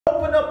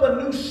Open up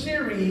a new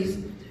series,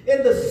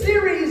 and the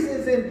series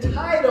is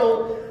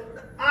entitled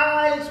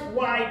Eyes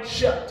Wide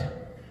Shut.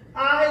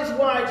 Eyes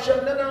wide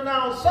shut.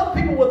 Now, some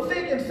people will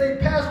think and say,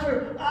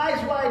 Pastor,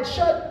 eyes wide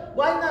shut.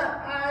 Why not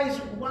eyes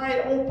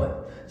wide open?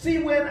 See,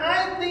 when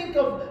I think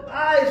of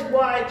eyes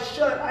wide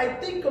shut, I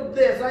think of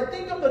this. I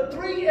think of the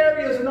three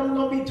areas, and I'm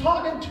going to be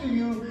talking to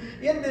you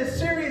in this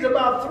series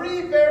about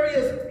three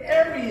various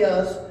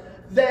areas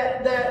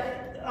that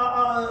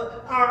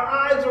our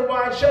eyes are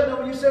wide shut. Now,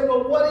 when you say,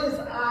 well, what is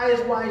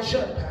eyes wide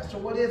shut, Pastor?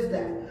 What is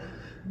that?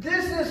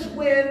 This is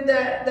when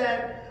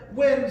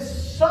when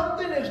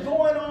something is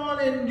going on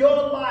in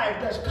your life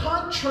that's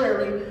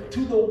contrary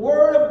to the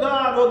Word of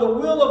God or the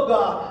will of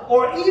God,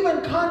 or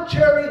even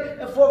contrary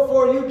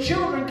for you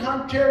children,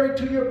 contrary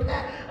to your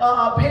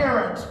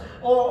parents,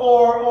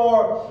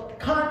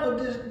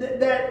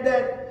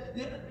 that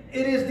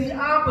it is the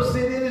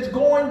opposite. It is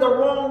going the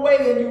wrong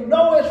way, and you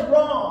know it's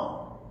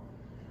wrong,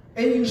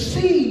 and you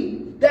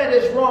see that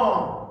it's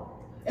wrong,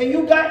 and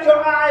you got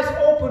your eyes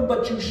open,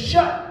 but you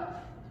shut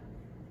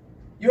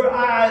your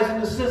eyes in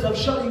the sense of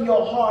shutting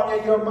your heart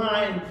and your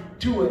mind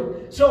to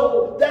it.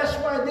 So that's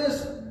why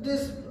this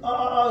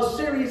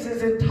series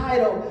is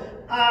entitled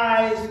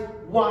Eyes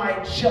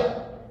Wide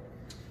Shut.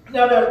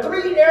 Now, there are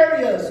three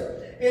areas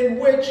in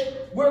which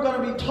we're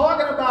going to be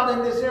talking about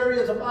in this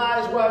areas of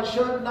eyes wide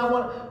shut, and I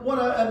want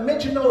to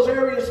mention those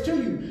areas to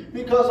you,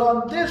 because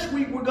on this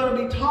week we're going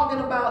to be talking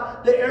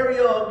about the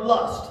area of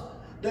lust.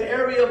 The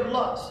area of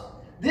lust.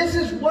 This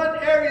is one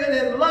area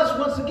that lust,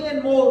 once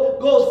again,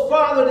 goes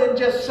farther than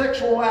just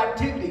sexual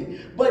activity.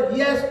 But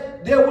yes,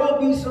 there will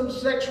be some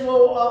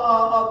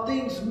sexual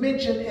things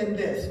mentioned in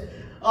this.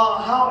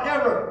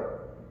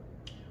 However,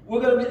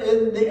 we're going to be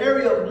in the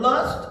area of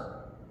lust,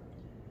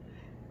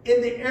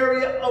 in the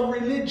area of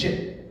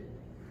religion,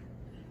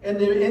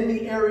 and in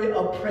the area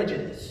of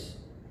prejudice.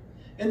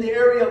 In the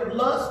area of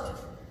lust,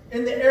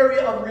 in the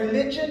area of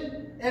religion,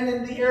 and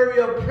in the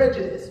area of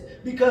prejudice.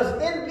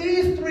 Because in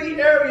these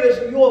three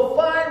areas, you'll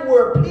find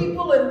where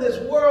people in this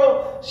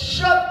world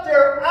shut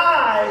their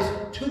eyes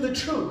to the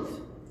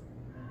truth.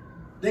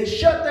 They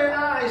shut their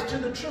eyes to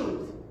the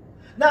truth.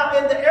 Now,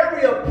 in the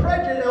area of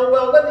prejudice,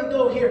 well, let me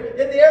go here.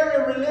 In the area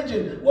of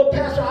religion, well,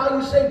 Pastor, how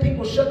you say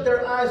people shut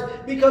their eyes?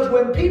 Because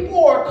when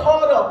people are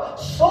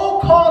so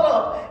caught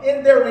up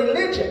in their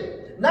religion,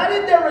 not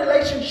in their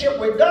relationship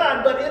with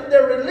God, but in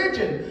their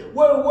religion,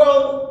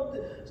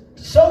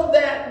 so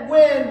that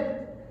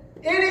when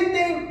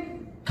anything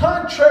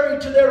contrary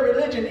to their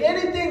religion,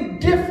 anything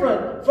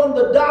different from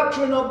the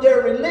doctrine of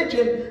their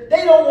religion,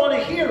 they don't want to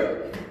hear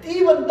it.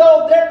 Even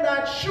though they're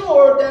not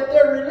sure that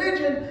their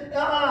religion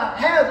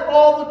has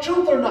all the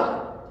truth or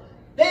not.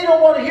 They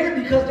don't want to hear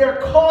it because they're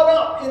caught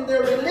up in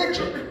their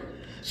religion.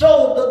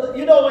 So,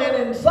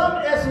 and in some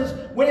essence,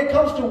 when it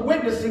comes to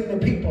witnessing to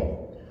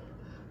people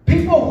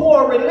who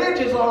are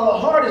religious are the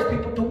hardest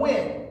people to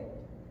win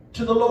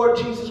to the Lord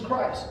Jesus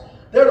Christ.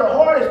 They're the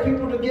hardest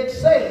people to get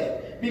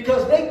saved,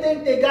 because they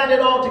think they got it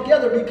all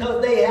together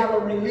because they have a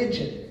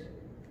religion.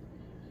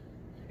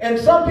 And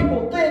some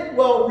people think,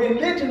 well,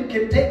 religion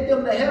can take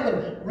them to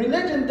heaven.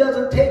 Religion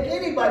doesn't take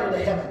anybody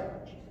to heaven.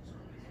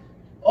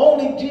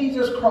 Only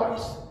Jesus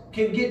Christ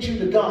can get you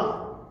to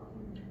God.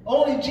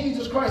 Only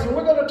Jesus Christ. And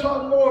we're going to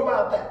talk more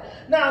about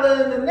that. Now,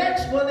 the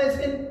next one is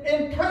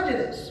in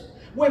prejudice.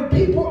 When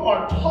people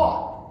are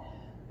taught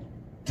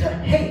to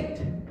hate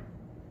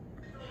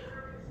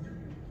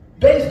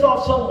based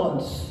off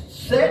someone's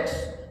sex,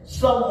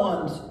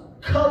 someone's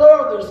color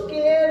of their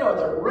skin, or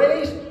their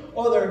race,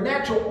 or their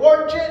natural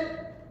origin,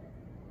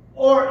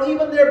 or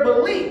even their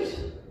beliefs,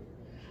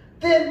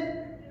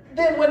 then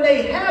when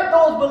they have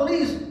those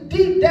beliefs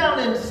deep down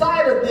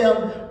inside of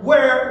them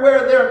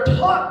where they're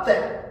taught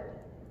that,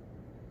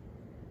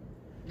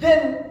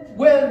 then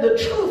when the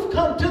truth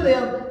comes to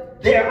them,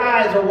 their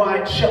eyes are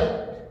wide shut.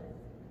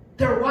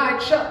 They're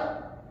wide shut.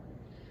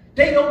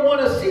 They don't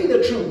want to see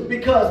the truth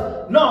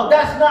because, no,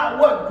 that's not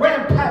what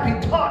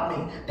Grandpappy taught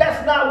me.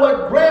 That's not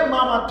what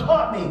Grandmama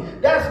taught me.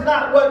 That's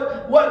not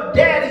what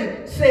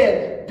Daddy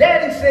said.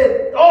 Daddy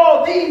said,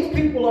 all these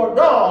people are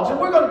dogs. And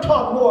we're going to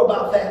talk more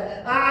about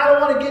that. I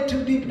don't want to get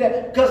too deep in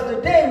that, because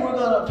today we're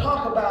going to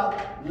talk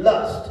about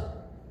lust.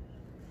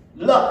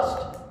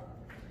 Lust.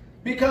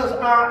 Because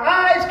our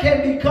eyes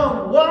can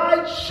become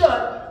wide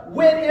shut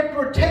when it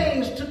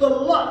pertains to the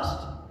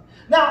lust.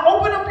 Now,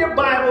 open up your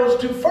Bibles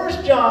to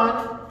 1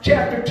 John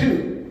chapter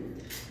 2.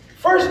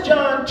 1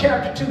 John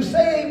chapter 2.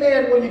 Say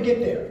amen when you get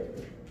there.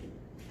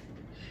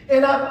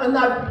 And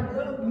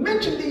I've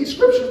mentioned these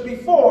scriptures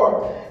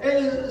before,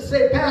 and you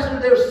say, Pastor,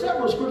 there's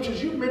several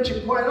scriptures you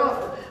mention quite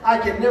often. I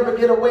can never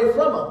get away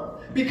from them,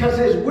 because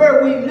it's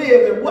where we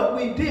live and what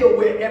we deal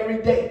with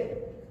every day.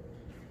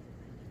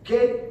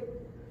 Okay?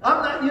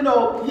 I'm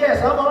not,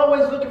 yes, I'm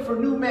always looking for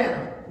new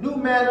manna.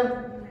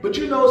 But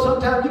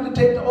sometimes you can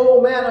take the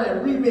old manna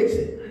and remix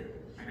it.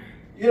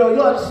 You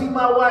ought to see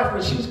my wife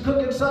when she's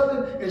cooking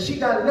something and she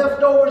got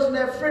leftovers in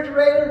that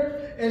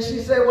refrigerator, and she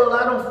said, well,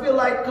 I don't feel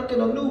like cooking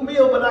a new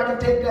meal, but I can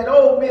take that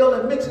old meal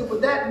and mix it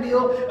with that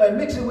meal, and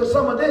mix it with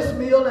some of this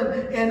meal,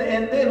 and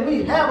then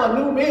we have a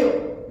new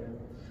meal.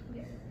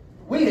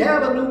 We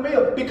have a new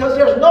meal because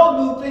there's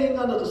no new thing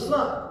under the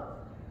sun.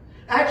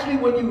 Actually,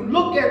 when you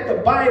look at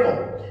the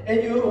Bible,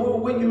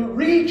 and when you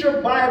read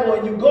your Bible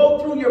and you go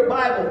through your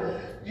Bible,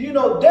 you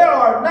know, there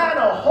are not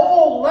a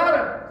whole lot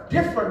of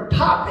different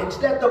topics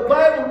that the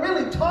Bible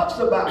really talks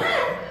about.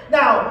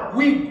 Now,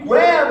 we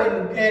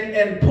grab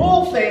and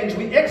pull things,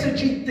 we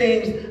exegete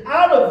things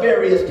out of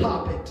various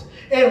topics,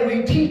 and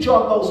we teach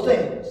on those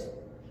things.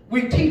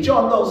 We teach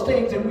on those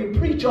things and we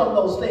preach on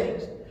those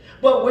things.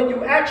 But when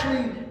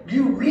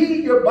you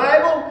read your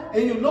Bible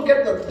and you look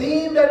at the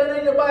theme that is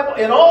in your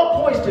Bible, it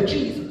all points to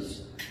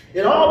Jesus.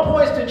 It all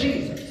points to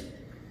Jesus.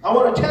 I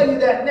want to tell you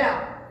that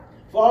now.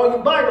 For all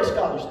you Bible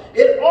scholars,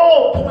 it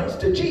all points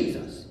to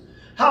Jesus.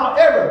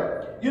 However,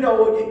 you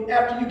know,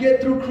 after you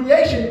get through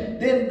creation,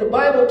 then the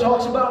Bible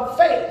talks about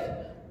faith.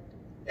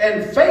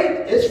 And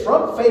faith is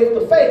from faith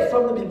to faith,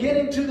 from the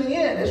beginning to the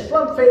end. It's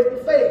from faith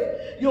to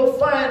faith. You'll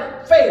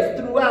find faith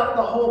throughout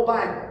the whole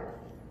Bible.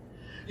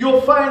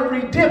 You'll find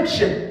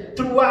redemption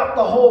throughout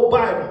the whole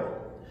Bible.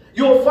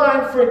 You'll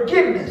find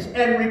forgiveness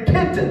and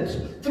repentance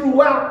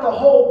throughout the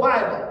whole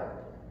Bible.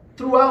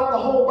 Throughout the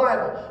whole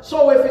Bible.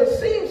 So if it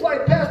seems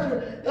like,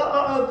 Pastor,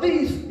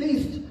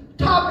 these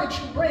topics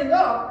you bring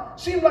up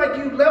seem like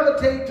you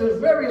levitate to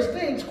various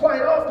things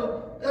quite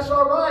often, that's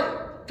all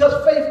right.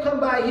 Because faith come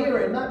by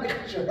hearing, not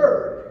because you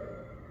heard.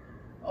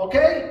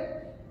 Okay?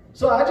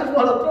 So I just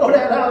want to throw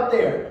that out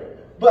there.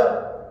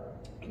 But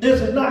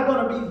this is not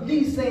going to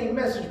be the same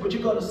message, but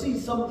you're going to see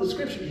some of the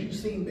scriptures you've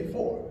seen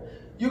before.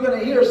 You're going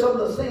to hear some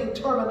of the same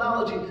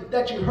terminology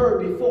that you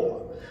heard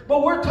before.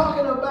 But we're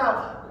talking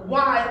about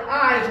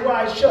eyes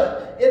wide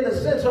shut in the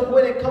sense of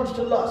when it comes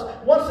to lust.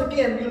 Once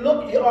again,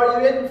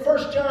 are you in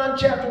 1 John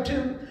chapter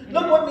 2?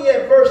 Look with me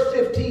at verse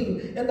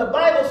 15. And the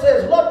Bible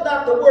says, love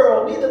not the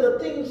world, neither the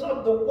things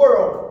of the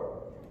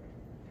world.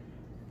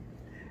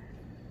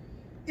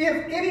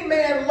 If any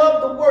man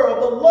love the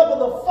world, the love of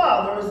the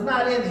Father is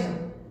not in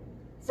him.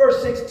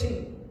 Verse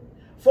 16.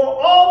 For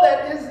all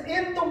that is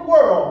in the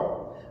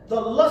world, the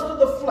lust of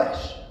the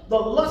flesh, the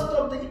lust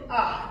of the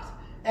eyes,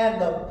 and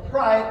the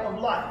pride of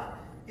life,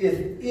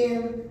 is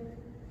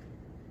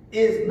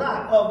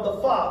not of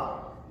the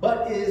Father,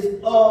 but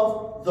is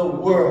of the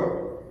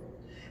world.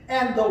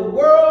 And the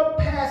world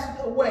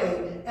passeth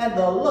away, and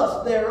the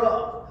lust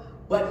thereof.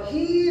 But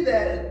he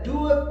that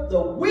doeth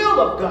the will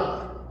of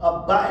God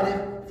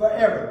abideth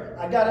forever.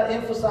 I got to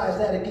emphasize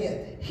that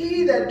again.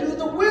 He that doeth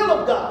the will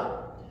of God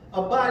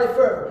abideth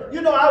forever.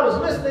 You know, I was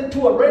listening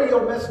to a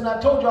radio message, and I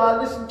told you I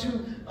listen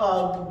to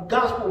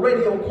gospel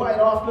radio quite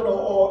often,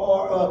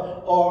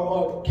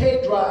 or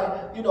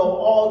K-Dry, you know,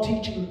 all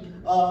teaching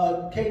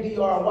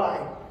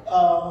KDRY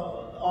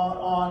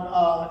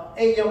on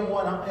AM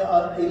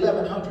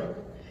 1100.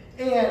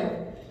 And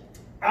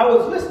I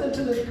was listening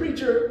to this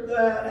preacher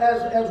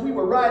as we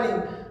were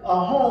riding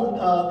home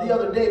the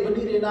other day,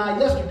 Benita and I,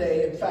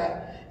 yesterday, in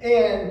fact.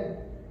 And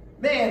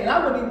man, I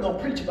wasn't even going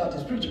to preach about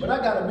this preacher, but I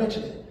got to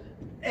mention it.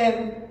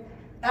 And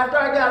after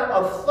I got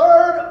a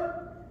third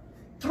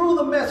through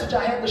the message,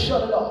 I had to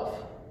shut it off.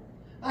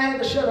 I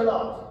had to shut it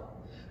off.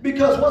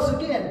 Because once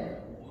again,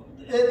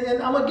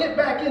 and I'm going to get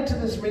back into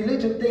this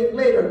religion thing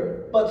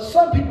later, but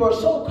some people are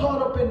so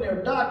caught up in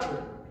their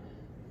doctrine,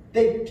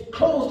 they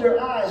close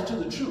their eyes to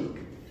the truth.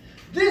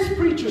 This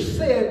preacher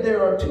said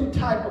there are two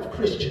types of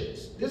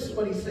Christians. This is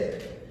what he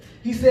said.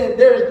 He said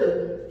there's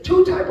the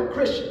two types of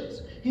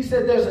Christians. He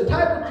said there's a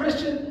type of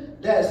Christian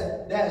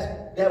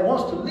that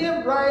wants to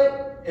live right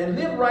and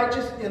live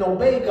righteous and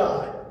obey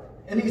God.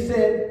 And he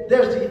said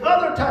there's the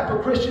other type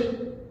of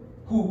Christian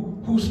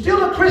who's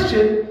still a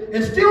Christian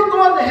and still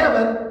going to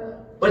heaven,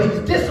 but he's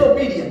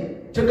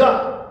disobedient to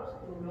God.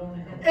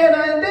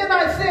 And then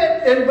I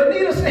said, and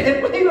Benita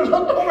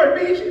looked over at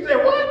me, she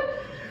said, what?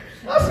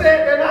 I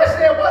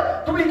said,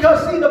 what?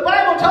 Because see, the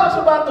Bible talks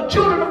about the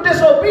children of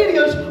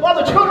disobedience are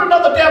the children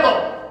of the devil.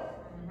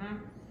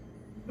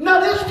 Mm-hmm. Now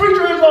this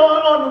preacher is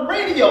on the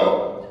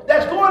radio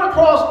that's going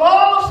across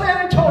all of San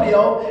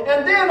Antonio,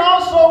 and then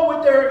also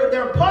with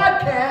their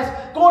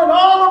podcast going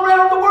all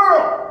around the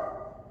world.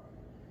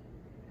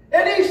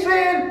 And he's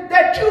saying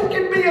that you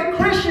can be a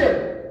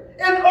Christian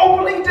and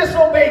openly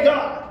disobey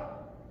God.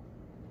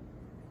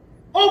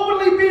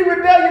 Openly be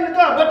rebellion to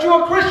God, but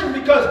you're a Christian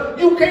because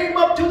you came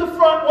up to the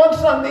front one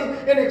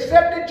Sunday and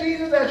accepted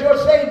Jesus as your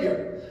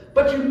Savior.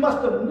 But you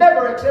must have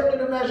never accepted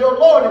Him as your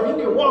Lord if you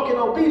can walk in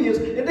obedience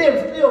and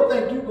then still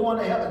think you're going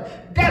to heaven.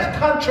 That's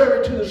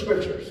contrary to the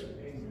Scriptures.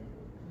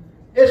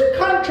 It's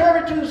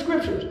contrary to the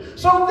Scriptures.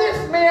 So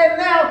this man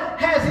now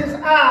has his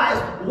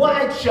eyes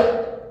wide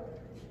shut.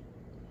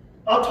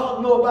 I'll talk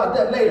more about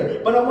that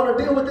later. But I want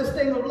to deal with this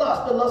thing of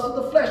lust. The lust of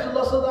the flesh, the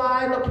lust of the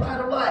eye, and the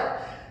pride of life.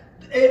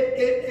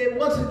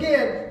 Once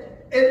again,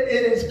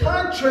 it is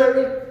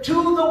contrary to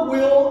the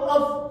will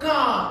of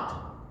God.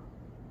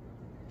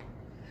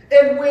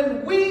 And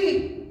when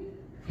we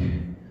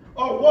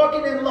are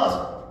walking in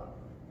lust,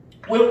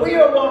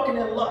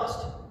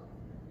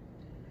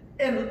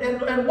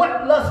 And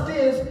what lust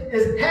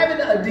is having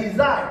a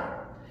desire.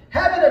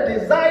 Having a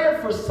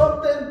desire for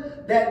something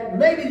that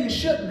maybe you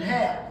shouldn't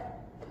have,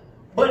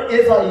 but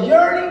is a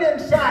yearning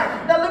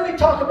inside. Now let me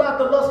talk about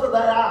the lust of the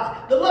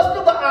eye. The lust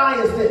of the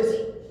eye is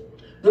this.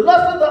 The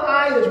lust of the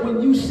eye is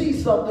when you see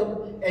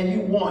something and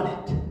you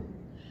want it,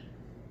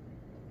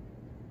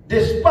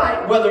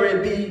 despite whether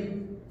it be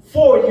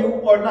for you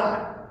or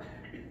not,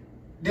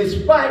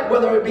 despite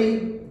whether it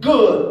be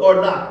good or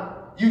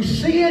not. You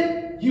see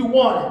it, you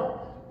want it.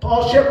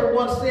 Paul Shepherd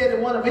once said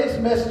in one of his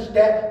messages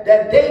that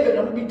David,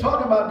 I'm going to be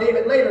talking about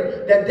David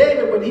later, that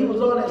David, when he was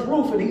on his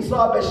roof and he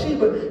saw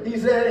Bathsheba, he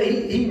said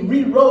he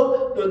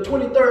rewrote the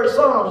 23rd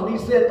Psalms, and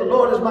he said, the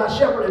Lord is my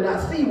shepherd and I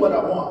see what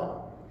I want.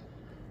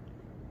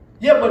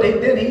 Yeah, but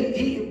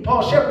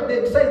Paul Shepherd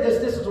didn't say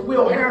this. This is a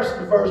Will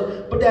Harrison verse.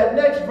 But that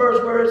next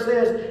verse where it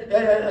says,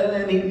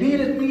 and he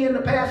leadeth me in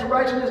the paths of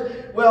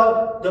righteousness.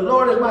 Well, the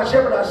Lord is my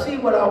shepherd. I see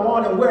what I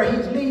want, and where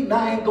he's leading,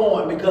 I ain't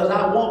going because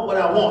I want what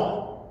I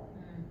want.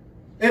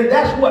 And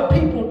that's what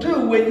people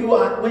do when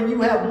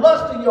you have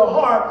lust in your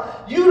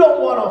heart. You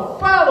don't want to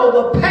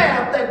follow the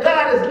path that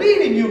God is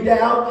leading you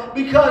down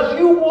because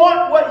you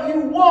want what you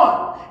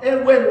want.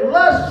 And when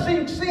lust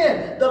sinks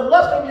in, the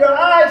lust of your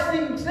eyes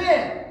sinks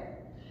in,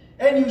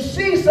 and you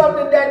see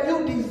something that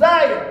you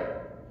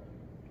desire,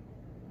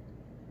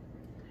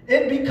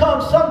 it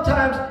becomes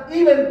sometimes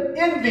even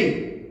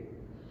envy.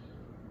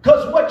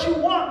 Because what you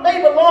want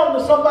may belong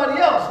to somebody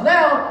else.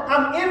 Now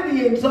I'm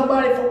envying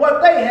somebody for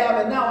what they have,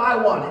 and now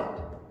I want it.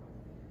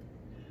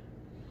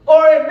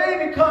 Or it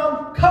may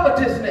become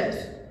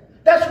covetousness.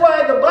 That's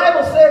why the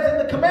Bible says in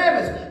the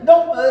commandments,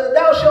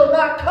 thou shalt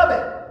not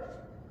covet.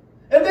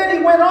 And then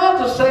he went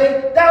on to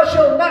say, thou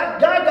shalt not.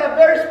 God got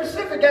very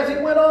specific as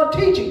he went on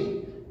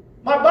teaching.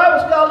 My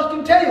Bible scholars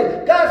can tell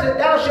you, God said,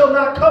 thou shalt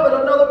not covet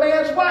another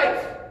man's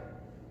wife.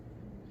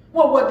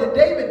 Well, what did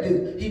David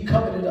do? He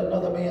coveted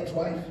another man's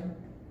wife.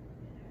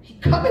 He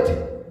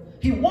coveted.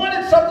 He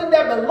wanted something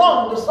that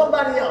belonged to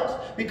somebody else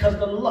because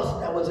the lust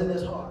that was in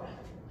his heart.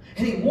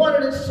 And he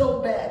wanted it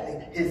so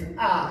badly, his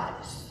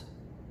eyes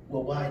were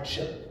wide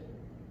shut.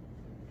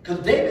 Because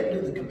David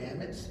knew the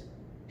commandments.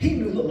 He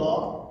knew the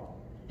law.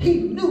 He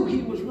knew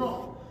he was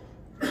wrong.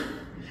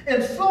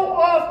 And so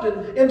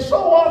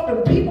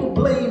often people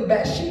blame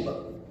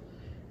Bathsheba.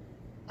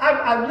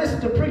 I've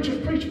listened to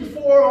preachers preach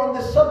before on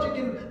this subject,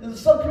 and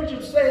some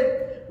preachers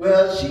say,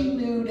 well, she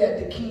knew that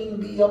the king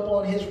be up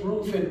on his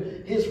roof,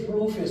 and his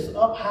roof is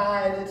up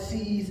high and it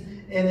sees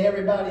in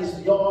everybody's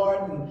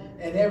yard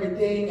and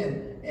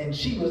everything, and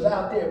she was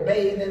out there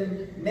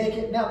bathing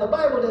naked. Now, the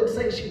Bible didn't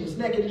say she was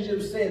naked. It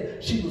just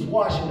said she was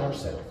washing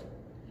herself,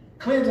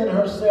 cleansing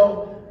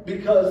herself,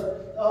 because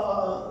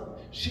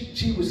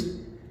she was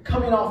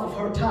coming off of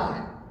her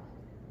time.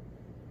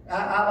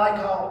 I like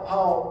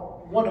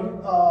how one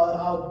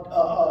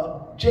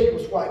of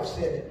Jacob's wife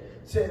said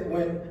it. Said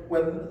when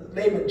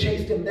Laban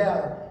chased him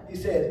down, he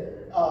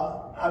said,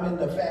 I'm in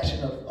the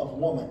fashion of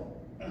woman.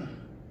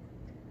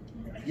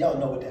 Y'all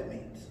know what that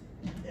means.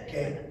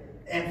 Okay?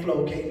 Aunt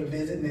Flo came to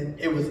visit, and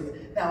it was,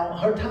 now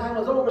her time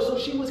was over, so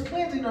she was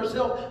cleansing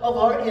herself of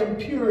her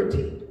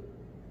impurity.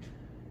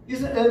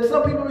 And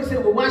some people may say,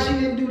 well, why she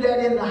didn't do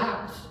that in the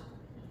house?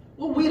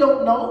 Well, we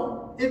don't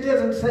know. It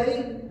doesn't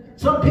say.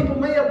 Some people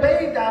may have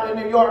bathed out in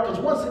their yard, because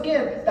once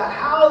again, the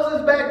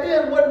houses back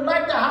then weren't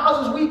like the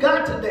houses we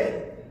got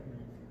today.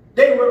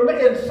 They were,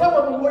 and some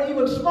of them were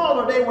even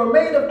smaller. They were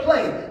made of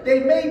clay.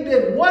 They may have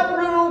been one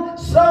room.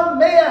 Some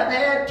may have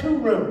had 2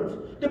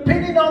 rooms,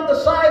 depending on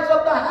the size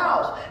of the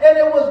house. And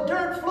it was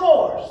dirt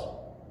floors.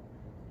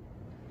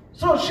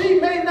 So she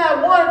may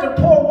not want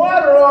to pour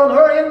water on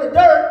her in the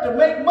dirt to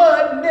make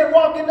mud and then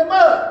walk in the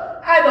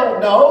mud. I don't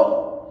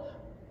know.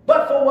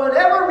 But for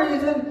whatever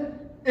reason,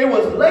 it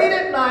was late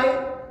at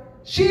night.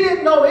 She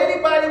didn't know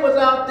anybody was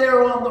out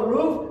there on the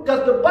roof,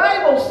 because the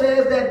Bible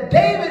says that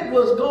David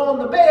was gone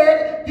to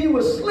bed. He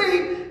was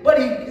asleep, but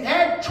he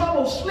had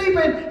trouble sleeping,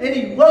 and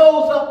he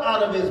rose up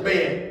out of his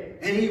bed,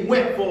 and he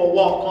went for a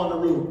walk on the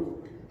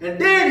roof.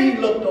 And then he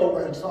looked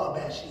over and saw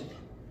Bathsheba,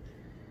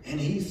 and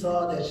he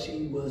saw that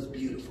she was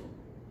beautiful.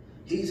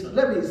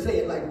 Let me say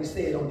it like we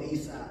say it on the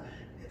east side.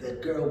 The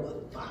girl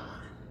was fine.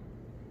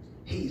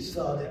 He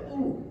saw that,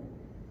 ooh,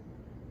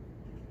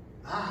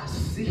 I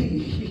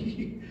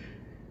see.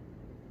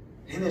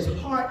 And his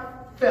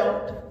heart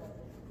felt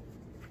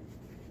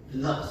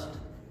lust.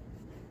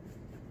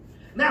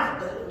 Now,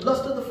 the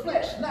lust of the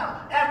flesh.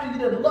 Now, after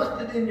you done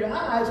lusted in your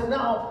eyes, and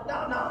now,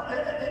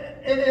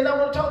 and I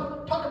want to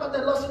talk about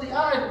that lust of the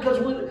eyes, because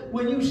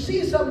when you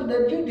see something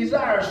that you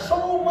desire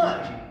so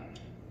much,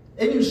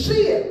 and you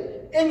see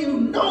it, and you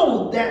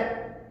know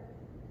that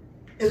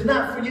it's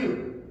not for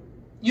you,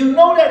 you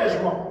know that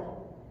it's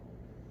wrong,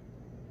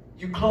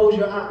 you close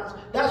your eyes.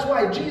 That's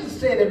why Jesus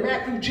said in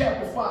Matthew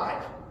chapter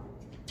 5,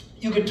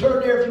 you can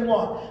turn there if you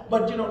want,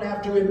 but you don't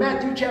have to. In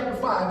Matthew chapter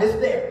 5, it's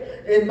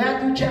there. In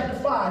Matthew chapter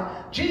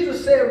 5,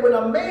 Jesus said, when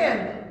a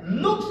man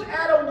looks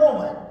at a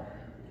woman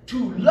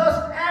to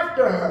lust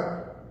after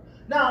her.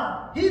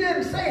 Now, he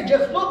didn't say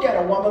just look at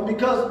a woman,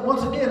 because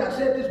once again, I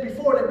said this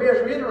before, that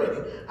bears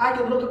reiterating. I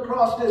can look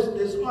across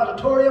this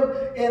auditorium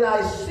and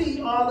I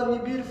see all of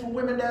you beautiful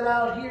women that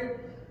are out here,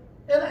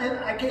 and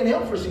I can't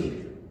help perceive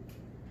you.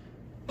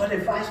 But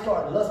if I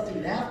start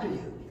lusting after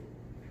you,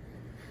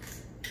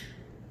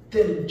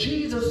 then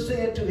Jesus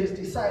said to his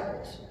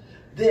disciples,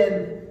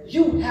 then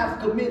you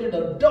have committed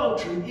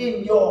adultery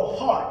in your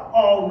heart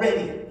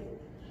already.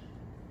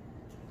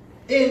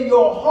 In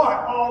your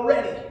heart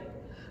already.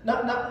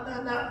 Now,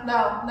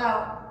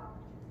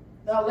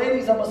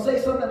 ladies, I'm going to say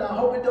something, and I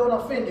hope it don't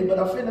offend you, but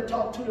I'm finna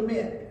talk to the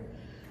men.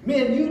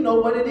 Men, you know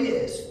what it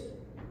is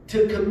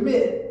to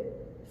commit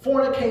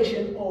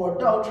fornication or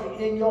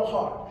adultery in your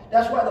heart.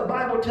 That's why the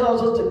Bible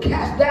tells us to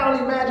cast down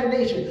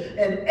imagination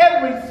and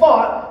every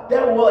thought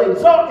that will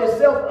exalt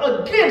itself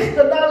against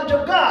the knowledge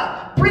of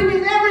God,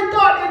 bringing every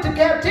thought into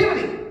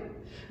captivity.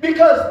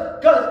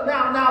 Because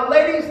now,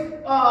 ladies,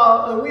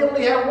 we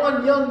only have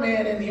one young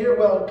man in here,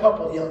 well, a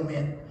couple of young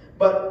men,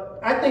 but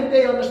I think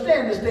they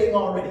understand this thing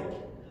already.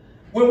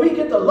 When we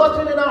get the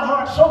lusting in our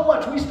heart so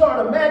much, we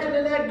start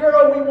imagining that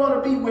girl we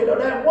want to be with, or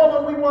that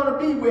woman we want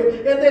to be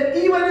with, and then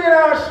even in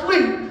our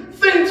sleep,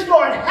 things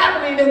start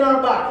happening in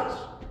our bodies.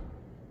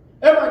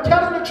 Am I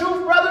telling the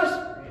truth, brothers?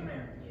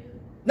 Amen.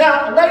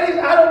 Now, ladies,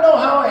 I don't know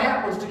how it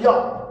happens to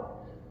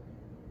y'all,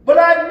 but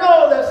I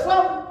know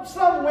that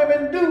some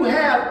women do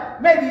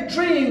have maybe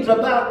dreams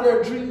about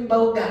their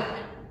dreamboat guy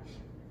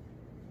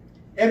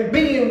and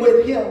being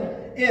with him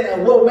in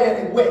a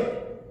romantic way.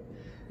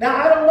 Now,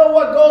 I don't know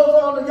what goes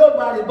on in your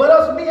body, but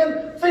us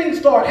men, things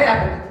start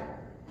happening.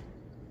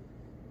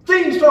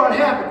 Things start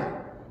happening.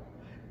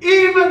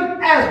 Even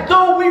as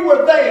though we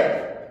were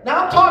there.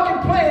 Now, I'm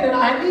talking plain, and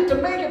I need to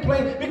make it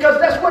plain because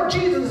that's what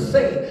Jesus is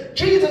saying.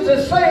 Jesus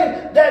is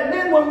saying that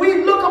men, when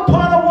we look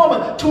upon a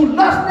woman to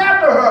lust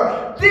after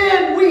her,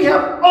 then we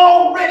have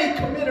already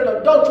committed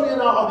adultery in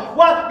our heart.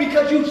 Why?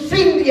 Because you've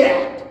seen the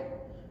act,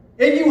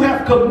 and you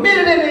have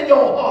committed it in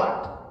your heart.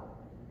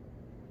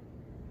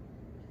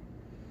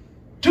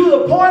 To the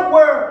point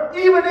where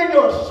even in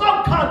your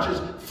subconscious,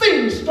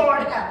 things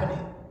start happening.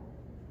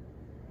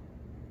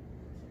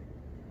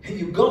 And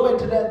you go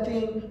into that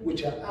thing with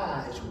your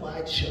eyes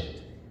wide shut.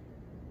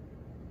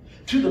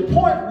 To the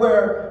point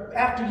where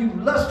after you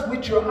lust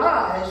with your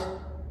eyes,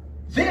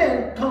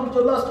 then comes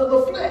the lust of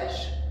the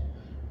flesh.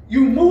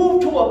 You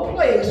move to a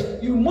place,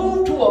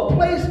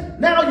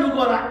 now you're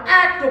going to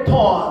act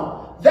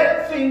upon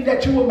that thing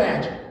that you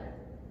imagine.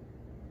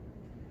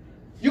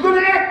 You're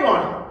going to act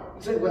on it.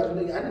 You say, well,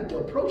 I need to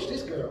approach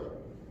this girl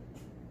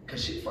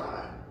because she's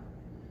fine.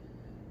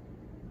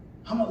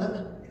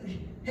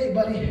 Hey,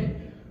 buddy,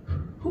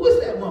 who is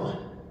that woman?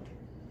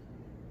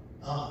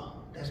 Oh,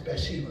 that's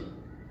Bathsheba.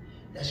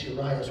 That's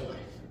Uriah's wife.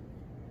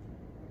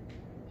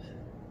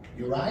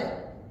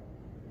 Uriah?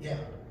 Yeah.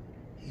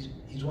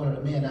 He's one of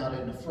the men out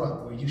in the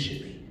front where you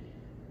should be.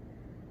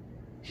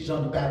 He's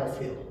on the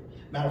battlefield.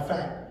 Matter of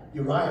fact,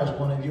 Uriah is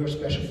one of your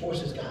special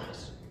forces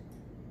guys.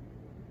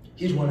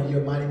 He's one of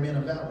your mighty men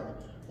of valor.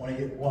 One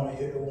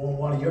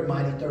of your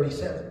mighty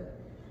 37.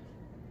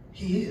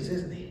 He is,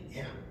 isn't he?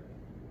 Yeah.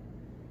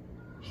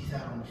 He's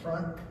out on the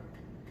front.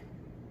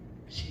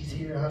 She's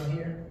here, I'm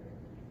here.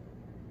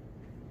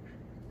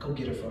 Go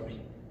get her for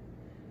me.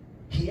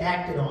 He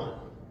acted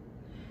on.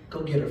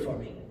 Go get her for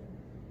me.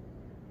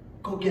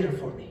 Go get her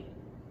for me.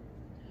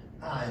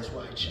 Eyes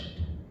wide shut.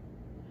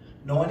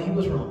 Knowing he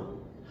was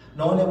wrong.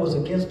 Knowing it was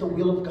against the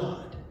will of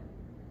God.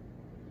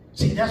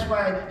 See, that's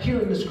why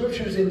here in the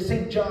scriptures in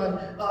 1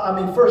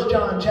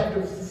 John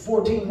chapter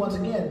 14, once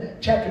again,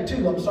 chapter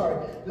 2 in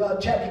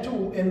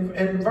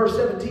verse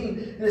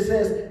 17, and it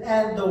says,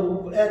 and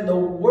the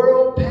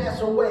world pass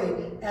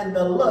away, and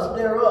the lust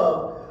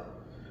thereof,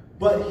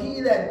 but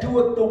he that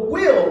doeth the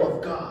will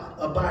of God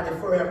abideth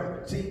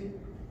forever. See?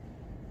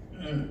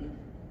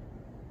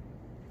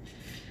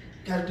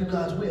 Got to do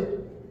God's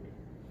will.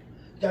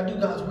 Got to do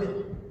God's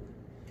will.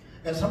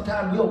 And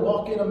sometimes we'll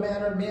walk in a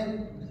manner,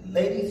 men,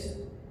 ladies,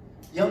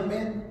 young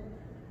men,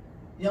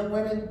 young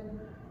women,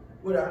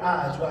 with our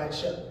eyes wide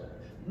shut,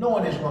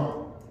 knowing it's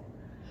wrong.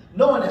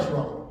 Knowing it's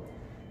wrong.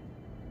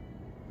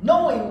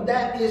 Knowing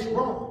that is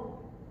wrong.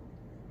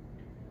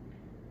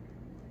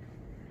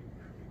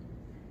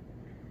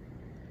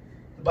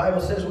 The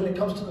Bible says when it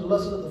comes to the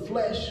lust of the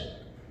flesh,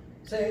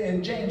 say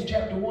in James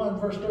chapter 1,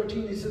 verse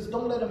 13, it says,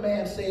 don't let a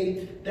man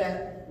say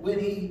that when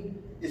he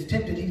is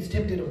tempted, he's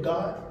tempted of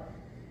God.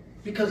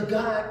 Because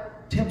God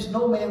tempts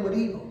no man with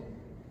evil.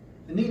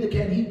 Neither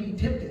can he be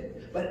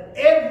tempted. But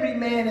every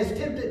man is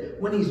tempted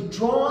when he's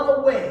drawn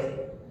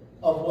away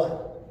of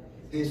what?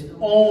 His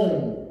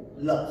own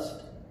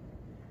lust.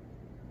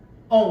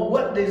 On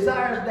what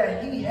desires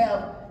that he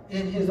have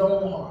in his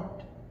own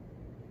heart.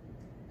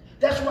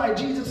 That's why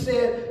Jesus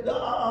said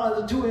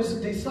to his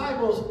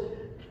disciples,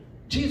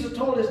 Jesus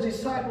told his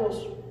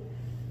disciples,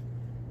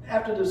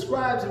 after the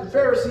scribes and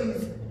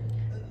Pharisees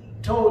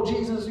told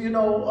Jesus,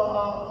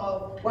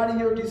 why do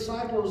your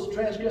disciples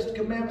transgress the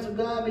commandments of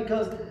God?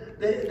 Because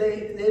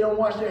they don't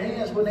wash their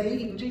hands when they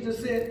eat. And Jesus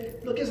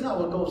said, look, it's not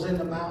what goes in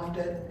the mouth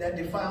that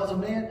defiles a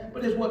man,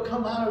 but it's what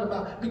comes out of the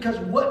mouth. Because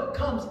what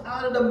comes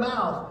out of the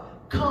mouth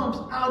comes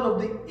out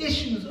of the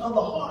issues of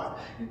the heart.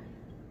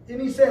 And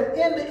he said,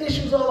 in the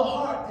issues of the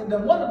heart. And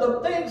then one of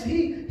the things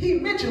he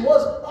mentioned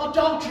was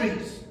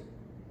adulteries,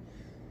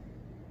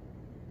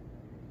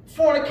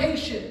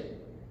 fornication,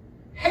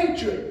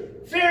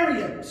 hatred,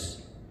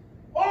 variance,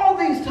 all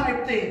these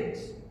type things.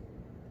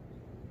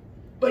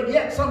 But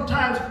yet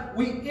sometimes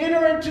we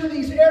enter into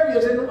these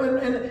areas,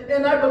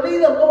 and I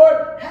believe the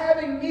Lord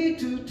having me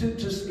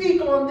to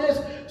speak on this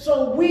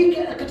so he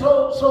can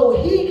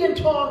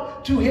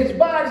talk to his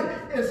body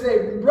and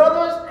say,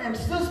 brothers and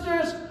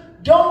sisters,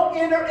 don't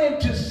enter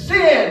into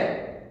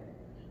sin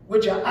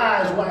with your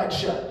eyes wide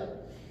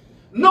shut,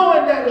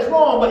 knowing that it's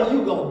wrong, but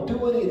you're going to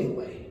do it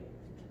anyway.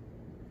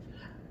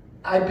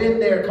 I've been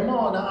there. Come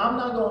on. Now, I'm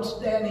not going to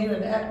stand here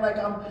and act like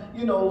I'm,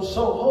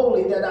 so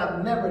holy that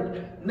I've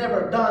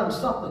never done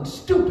something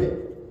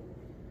stupid.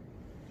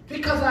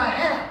 Because I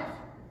have.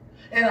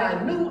 And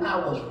I knew I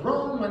was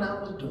wrong when I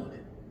was doing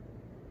it.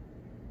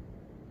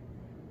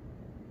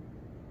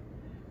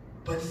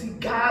 But see,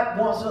 God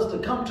wants us to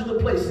come to the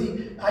place.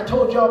 See, I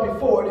told y'all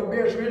before, and it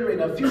bears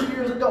reiterating, a few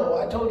years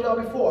ago, I told y'all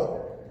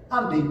before,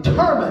 I'm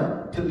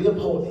determined to live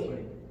holy.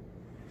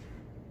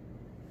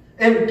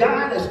 And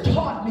God has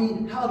taught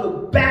me how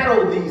to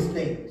battle these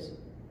things.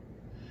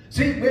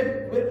 See,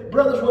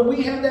 brothers, when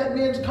we have that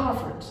men's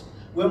conference,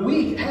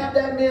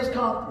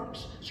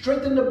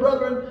 Strengthen the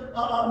Brethren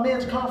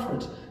men's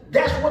conference,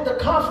 that's what the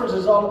conference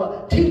is all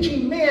about.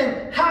 Teaching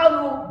men how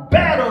to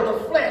battle the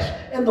flesh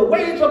and the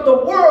ways of the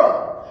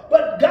world.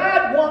 But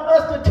God wants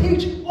us to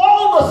teach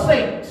all the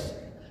saints,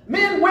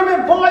 men,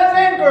 women, boys,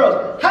 and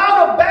girls,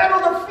 how to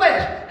battle the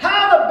flesh,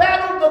 how to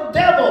battle the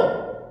devil.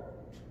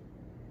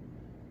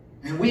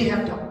 And we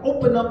have to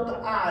open up the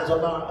eyes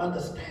of our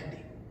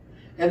understanding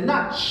and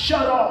not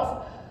shut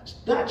off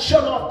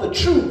the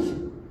truth.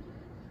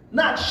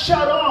 Not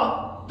shut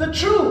off the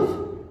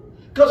truth.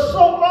 Because so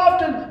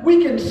often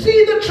we can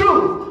see the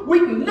truth.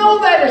 We know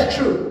that is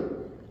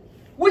true.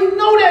 We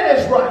know that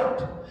is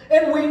right.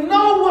 And we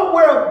know what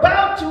we're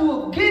about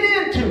to get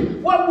into,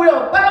 what we're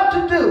about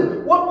to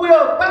do, what we're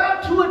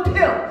about to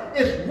attempt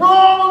is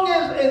wrong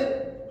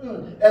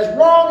as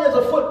wrong as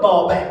a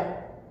football bat.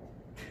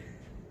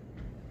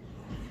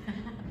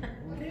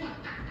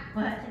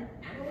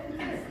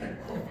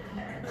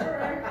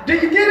 Do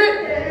you get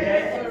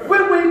it?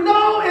 When we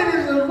know it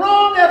is as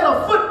wrong as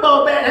a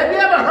football bat. Have you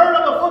ever heard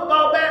of a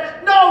football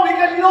bat? No,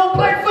 because you don't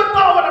play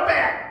football with a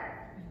bat.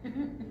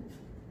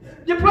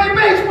 You play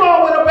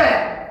baseball with a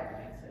bat.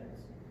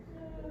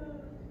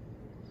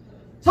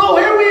 So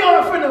here we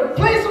are for to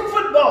play some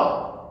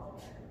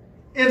football.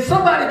 And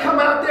somebody come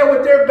out there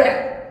with their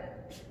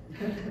bat.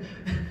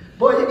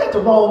 Boy, you got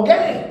the wrong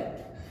game.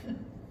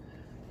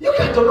 You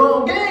got the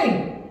wrong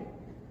game.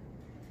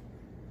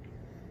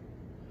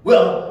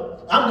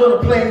 Well, I'm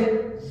going to play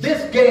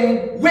this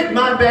game with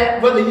my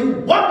bat, whether you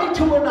want me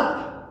to or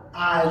not.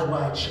 Eyes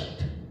wide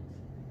shut.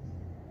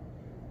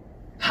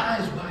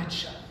 Eyes wide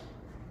shut.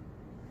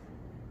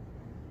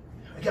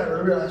 We got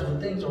to realize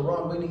when things are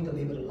wrong, we need to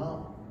leave it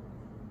alone.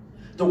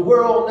 The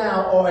world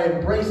now are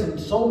embracing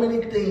so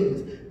many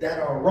things that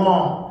are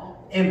wrong.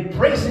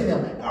 Embracing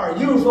them. Our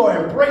youth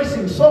are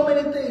embracing so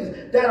many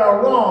things that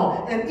are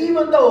wrong. And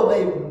even though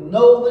they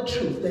know the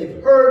truth,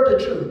 they've heard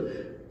the truth,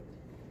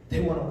 they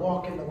want to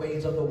walk in the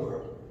ways of the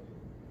world.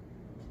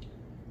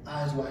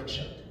 Eyes wide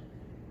shut.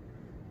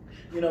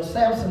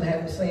 Samson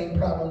had the same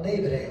problem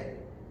David had.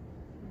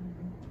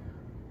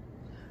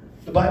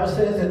 The Bible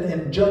says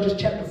in Judges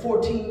chapter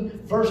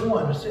 14, verse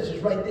 1, it says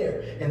it's right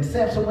there. And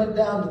Samson went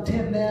down to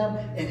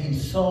Timnah and he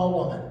saw a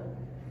woman.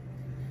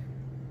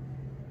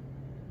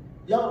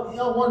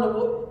 Y'all wonder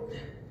what?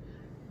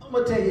 I'm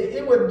going to tell you,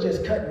 it wasn't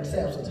just cutting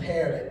Samson's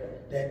hair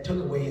that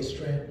took away his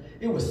strength.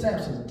 It was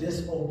Samson's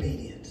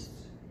disobedience.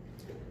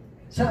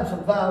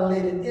 Samson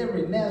violated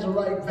every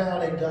Nazirite vow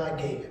that God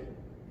gave him.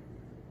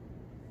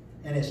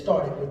 And it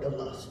started with the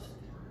lust.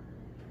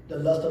 The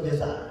lust of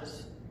his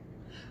eyes.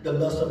 The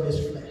lust of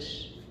his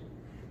flesh.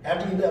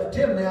 After he left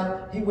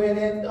Timnah, he went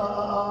in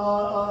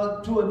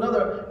to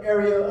another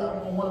area,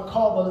 I want to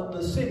call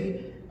the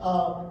city,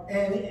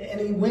 and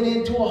he went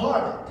into a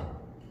harlot.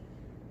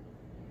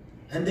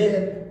 And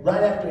then,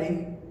 right after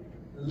he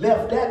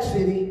left that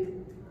city,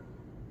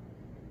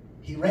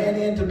 he ran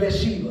into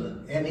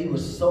Bathsheba, and he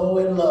was so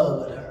in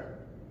love with her.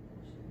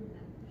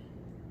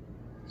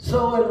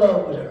 So in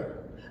love with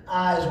her.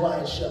 Eyes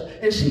wide shut.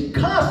 And she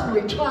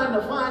constantly trying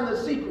to find the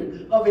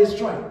secret of his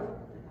strength.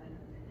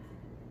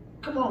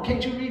 Come on,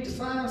 can't you read the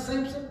signs,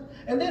 Samson?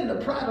 And then the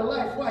pride of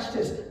life, watch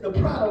this. The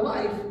pride of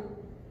life,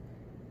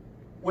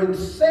 when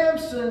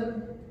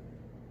Samson,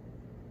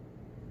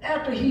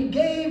 after he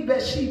gave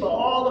Bathsheba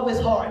all of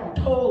his heart and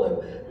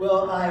told him,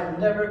 well,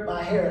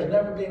 my hair has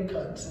never been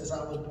cut since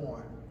I was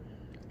born.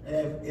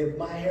 And if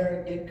my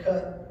hair get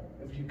cut,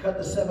 if you cut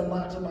the 7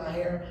 locks of my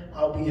hair,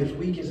 I'll be as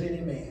weak as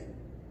any man.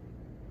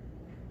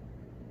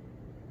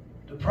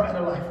 The pride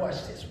of life,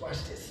 watch this,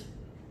 watch this.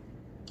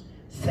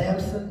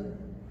 Samson,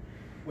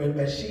 when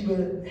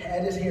Bathsheba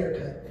had his hair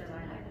cut.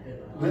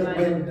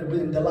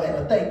 When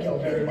Delilah, thank y'all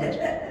very much.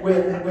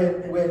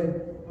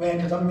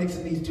 Because I'm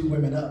mixing these two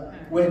women up.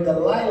 When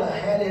Delilah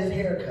had his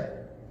hair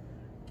cut,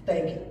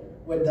 thank you.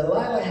 When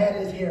Delilah had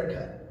his hair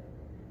cut,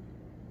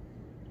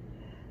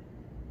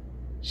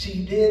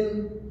 she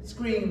didn't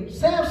scream,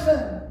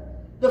 Samson,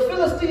 the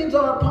Philistines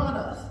are upon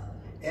us.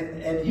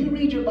 And you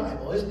read your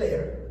Bible, it's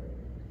there.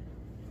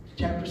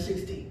 Chapter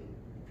 16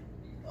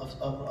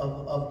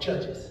 of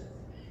Judges.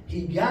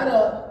 He got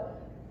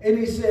up and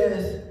he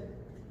says,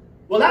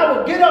 well, I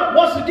will get up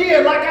once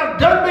again like I've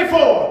done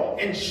before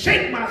and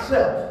shake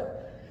myself.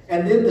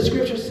 And then the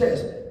scripture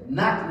says,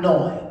 not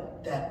knowing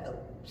that the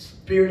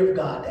Spirit of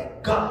God,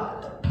 that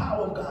God, the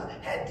power of God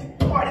had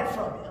departed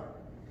from him.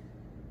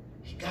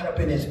 He got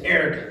up in his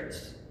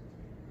arrogance.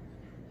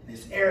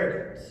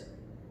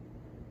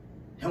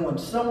 And when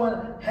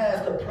someone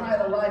has the pride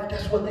of life,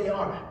 that's what they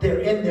are. They're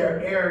in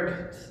their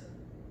arrogance.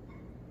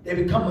 They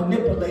become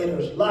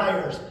manipulators,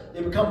 liars.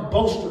 They become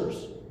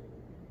boasters,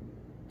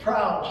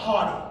 proud,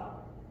 haughty.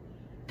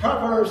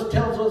 Proverbs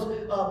tells us,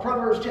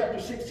 Proverbs chapter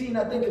 16,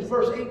 I think it's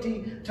verse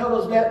 18,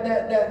 tells us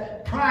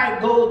that pride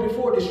goes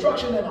before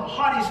destruction and a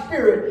haughty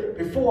spirit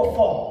before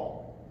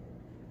fall.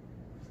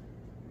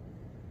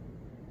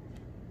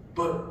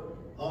 But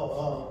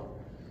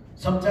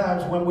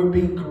sometimes when we're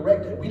being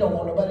corrected, we don't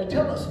want nobody to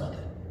tell us nothing.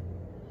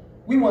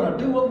 We want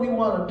to do what we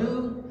want to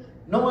do,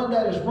 knowing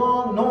that it's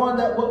wrong, knowing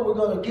that what we're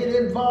going to get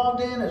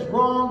involved in is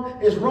wrong.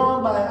 It's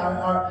wrong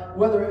by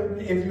whether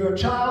if you're a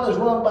child, it's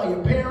wrong by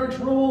your parents'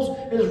 rules,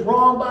 it's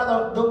wrong by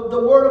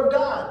the Word of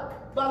God,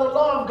 by the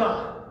law of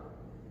God.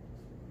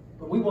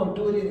 But we want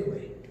to do it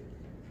anyway.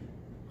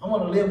 I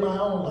want to live my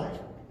own life,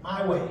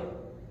 my way.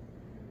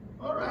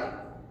 All right.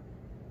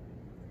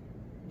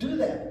 Do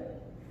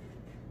that.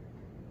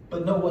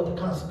 But know what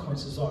the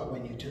consequences are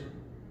when you do.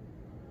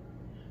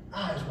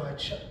 Eyes wide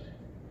shut.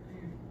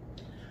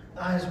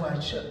 Eyes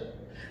wide shut.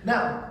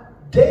 Now,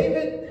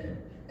 David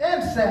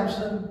and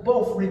Samson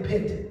both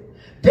repented.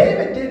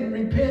 David didn't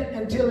repent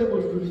until it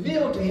was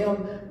revealed to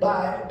him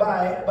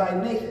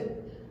by Nathan.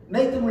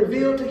 Nathan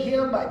revealed to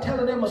him by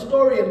telling him a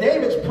story, and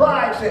David's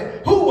pride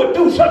said, who would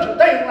do such a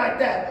thing like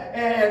that?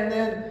 And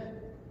then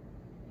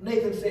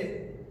Nathan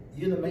said,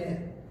 you're the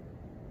man.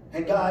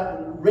 And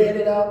God read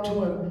it out to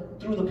him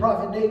through the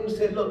prophet Nathan and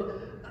said, look,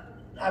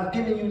 I've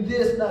given you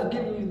this, and I've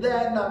given you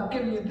that, and I've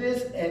given you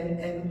this,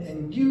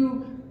 and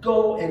you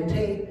go and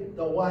take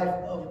the wife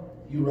of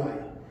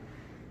Uriah.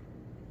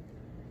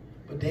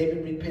 But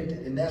David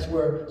repented, and that's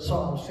where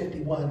Psalms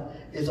 51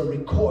 is a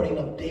recording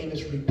of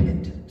David's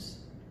repentance.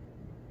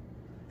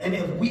 And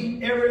if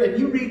we ever, and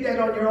you read that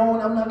on your own,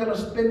 I'm not going to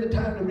spend the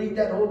time to read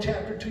that whole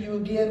chapter to you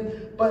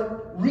again,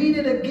 but read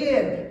it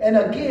again and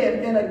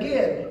again and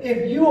again.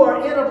 If you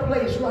are in a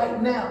place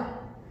right now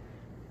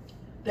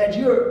that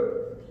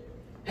you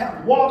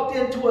have walked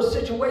into a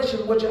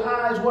situation with your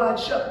eyes wide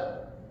shut,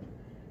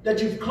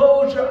 that you've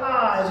closed your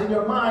eyes and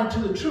your mind to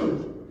the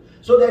truth,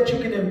 so that you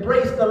can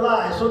embrace the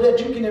lie, so that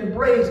you can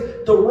embrace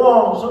the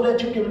wrong, so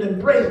that you can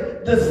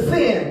embrace the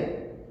sin.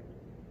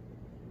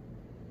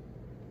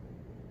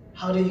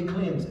 How do you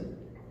cleanse it?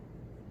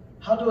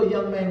 How do a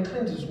young man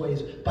cleanse his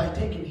ways? By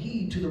taking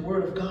heed to the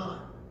Word of God.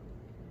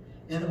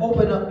 And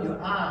open up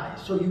your eyes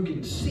so you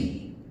can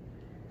see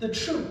the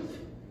truth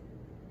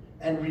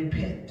and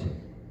repent.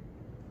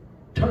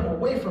 Turn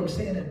away from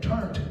sin and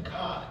turn to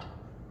God.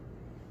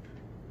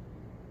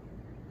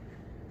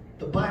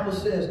 The Bible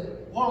says,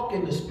 walk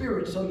in the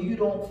Spirit so you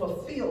don't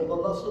fulfill the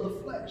lust of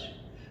the flesh.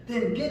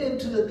 Then get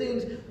into the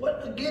things,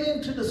 get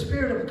into the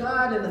Spirit of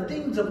God and the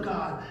things of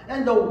God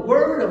and the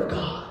Word of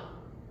God.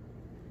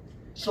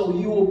 So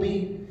you will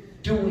be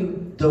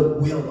doing the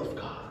will of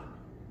God.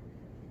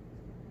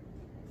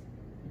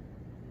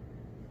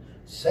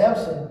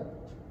 Samson,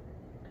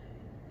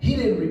 he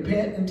didn't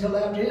repent until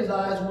after his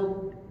eyes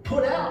were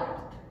put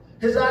out.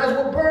 His eyes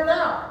were burned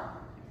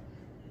out.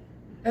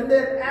 And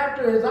then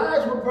after his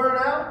eyes were burned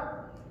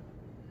out,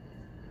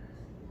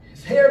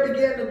 his hair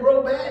began to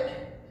grow back,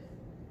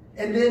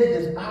 and then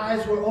his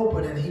eyes were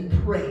open, and he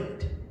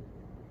prayed.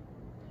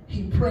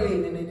 He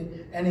prayed,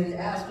 and he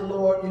asked the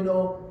Lord,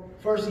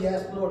 first he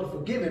asked the Lord to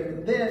forgive him,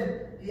 and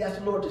then he asked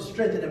the Lord to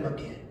strengthen him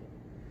again.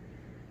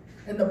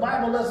 And the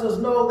Bible lets us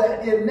know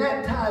that in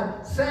that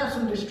time,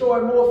 Samson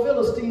destroyed more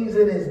Philistines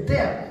in his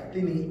death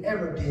than he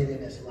ever did in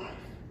his life.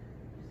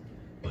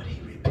 But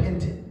he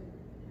repented,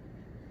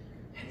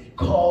 and he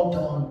called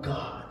on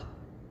God.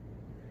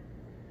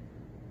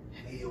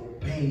 He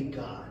obeyed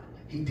God.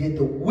 He did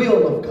the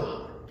will of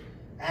God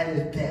at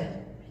his death.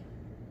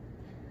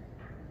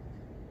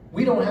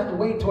 We don't have to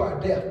wait till our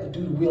death to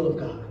do the will of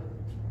God.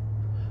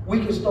 We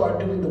can start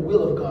doing the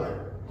will of God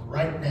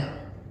right now.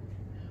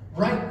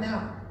 Right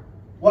now.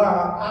 While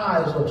our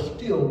eyes are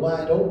still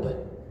wide open.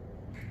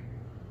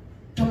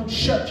 Don't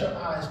shut your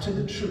eyes to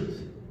the truth.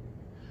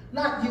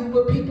 Not you,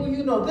 but people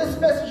you know. This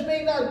message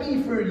may not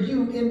be for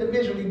you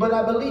individually, but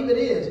I believe it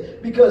is.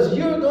 Because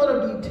you're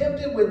going to be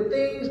tempted with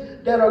things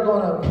that are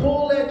going to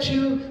pull at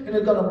you, and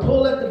they're going to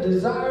pull at the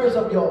desires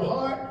of your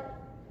heart.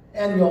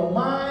 and your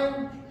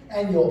mind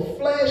and your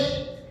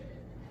flesh.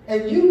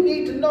 And you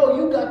need to know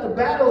you got to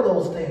battle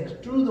those things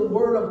through the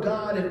Word of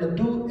God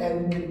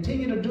and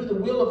continue to do the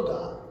will of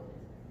God.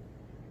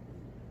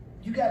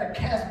 You got to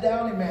cast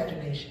down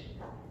imagination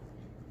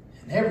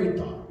and every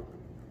thought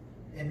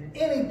and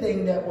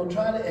anything that will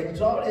try to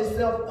exalt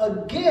itself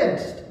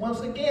against,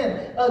 once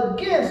again,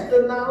 against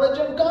the knowledge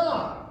of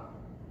God.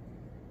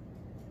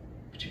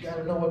 But you got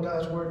to know what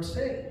God's words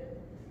say.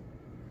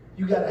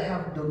 You got to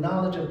have the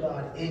knowledge of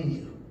God in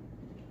you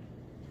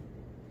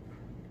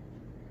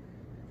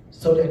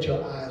so that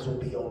your eyes will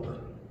be open.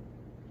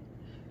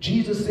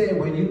 Jesus said,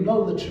 when you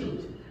know the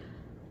truth,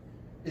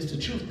 it's the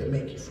truth that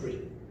makes you free.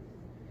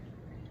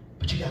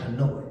 But you got to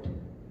know it.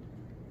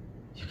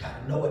 You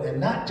got to know it,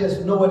 and not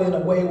just know it in a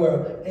way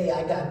where, hey,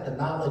 I got the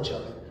knowledge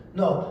of it.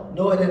 No,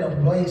 know it in a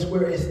place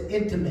where it's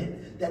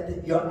intimate,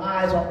 that your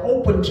eyes are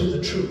open to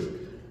the truth,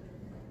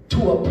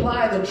 to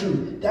apply the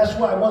truth. That's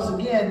why, once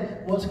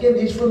again,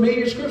 these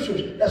familiar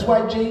scriptures. That's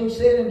why James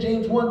said in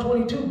James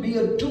 1:22, be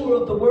a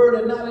doer of the word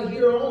and not a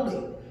hearer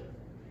only.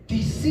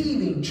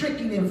 Deceiving,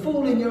 tricking, and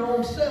fooling your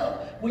own self.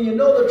 When you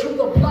know the truth,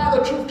 apply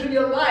the truth to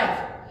your life,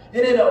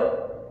 and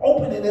it'll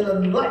open it.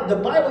 It'll enlighten. The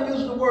Bible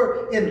uses the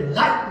word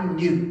enlighten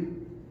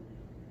you,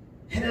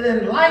 and it'll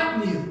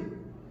enlighten you.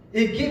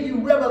 It gives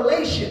you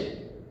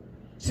revelation.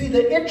 See,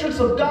 the entrance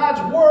of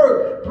God's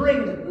word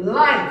brings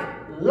life,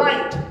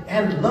 light,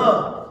 and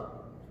love.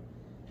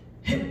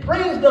 It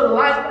brings the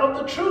light of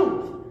the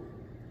truth.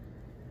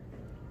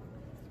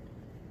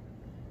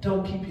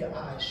 Don't keep your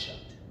eyes shut.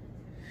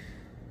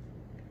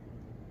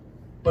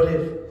 But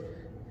if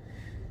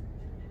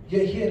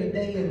you're here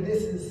today and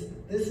this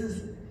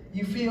is,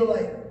 you feel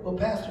like, well,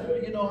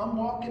 Pastor, I'm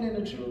walking in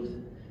the truth.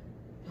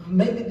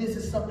 Maybe this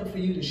is something for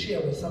you to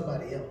share with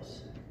somebody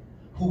else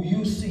who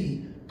you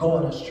see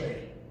going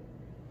astray,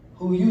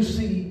 who you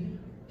see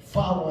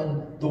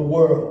following the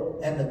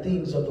world and the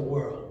things of the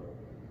world,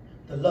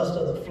 the lust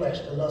of the flesh,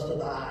 the lust of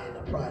the eye, and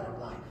the pride of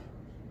life.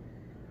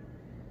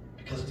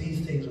 Because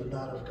these things are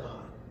not of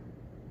God.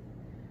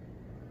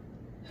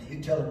 And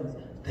you tell them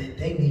that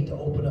they need to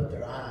open up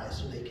their eyes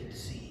so they can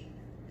see.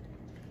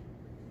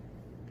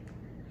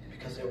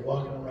 Because they're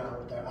walking around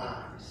with their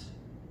eyes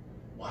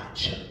wide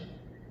shut.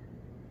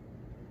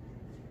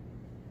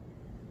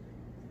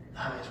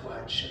 Eyes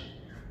wide shut.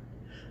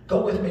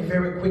 Go with me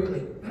very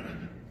quickly.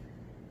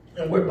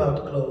 And we're about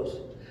to close.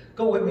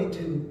 Go with me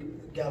to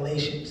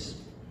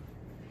Galatians.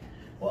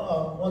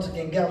 Well, once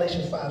again,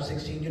 Galatians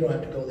 5:16. You don't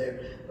have to go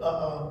there.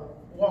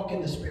 Walk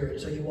in the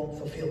Spirit so you won't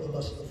fulfill the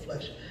lust of the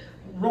flesh.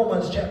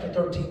 Romans chapter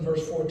 13,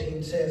 verse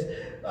 14 says,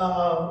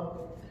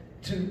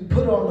 to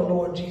put on the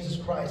Lord Jesus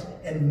Christ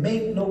and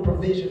make no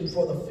provision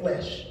for the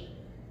flesh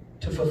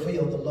to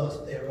fulfill the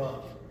lust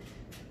thereof.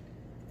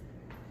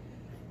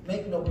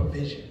 Make no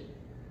provision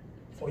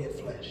for your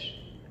flesh.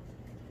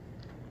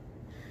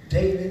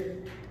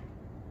 David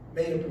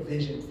made a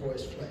provision for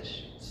his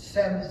flesh.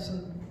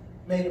 Samson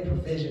made a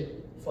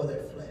provision for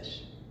their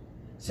flesh.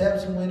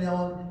 Samson went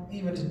on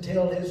even to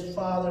tell his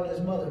father and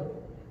his mother,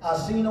 I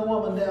seen a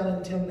woman down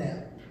in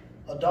Timnath,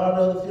 a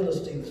daughter of the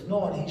Philistines,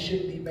 knowing he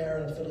shouldn't be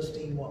marrying a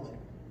Philistine woman.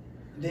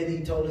 And then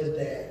he told his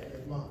dad and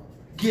his mom,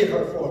 get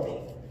her for me.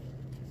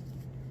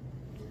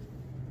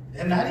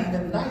 And not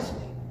even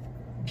nicely.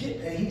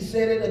 And he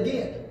said it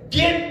again,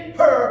 get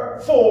her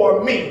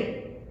for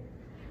me.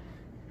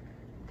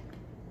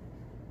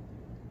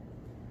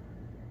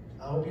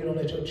 I hope you don't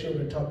let your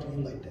children talk to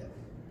you like that.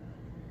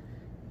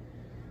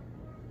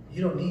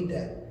 You don't need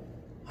that.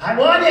 I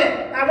want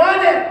it. I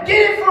want it.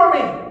 Get it for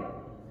me.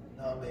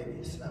 No, baby,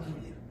 it's not for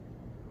you.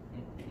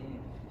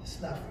 It's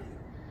not for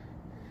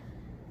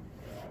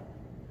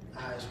you.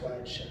 Eyes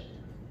wide shut.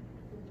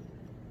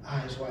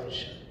 Eyes wide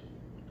shut.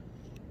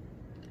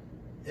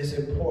 It's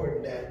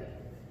important that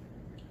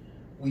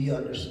we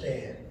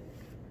understand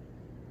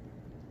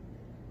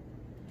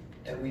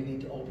that we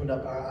need to open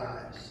up our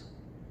eyes.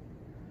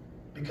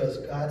 Because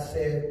God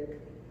said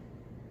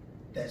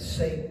that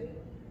Satan,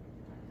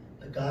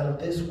 the God of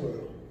this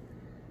world,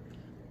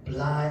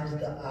 blinds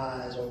the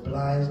eyes or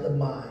blinds the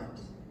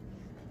minds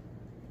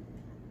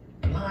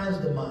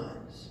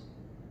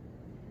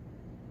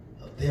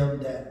of them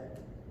that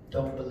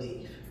don't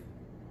believe.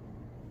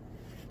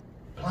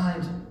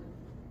 Blinds them.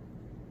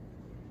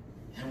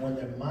 And when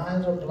their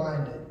minds are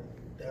blinded,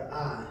 their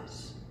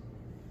eyes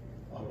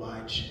are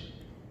wide shut.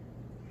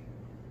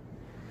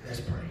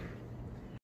 Let's pray.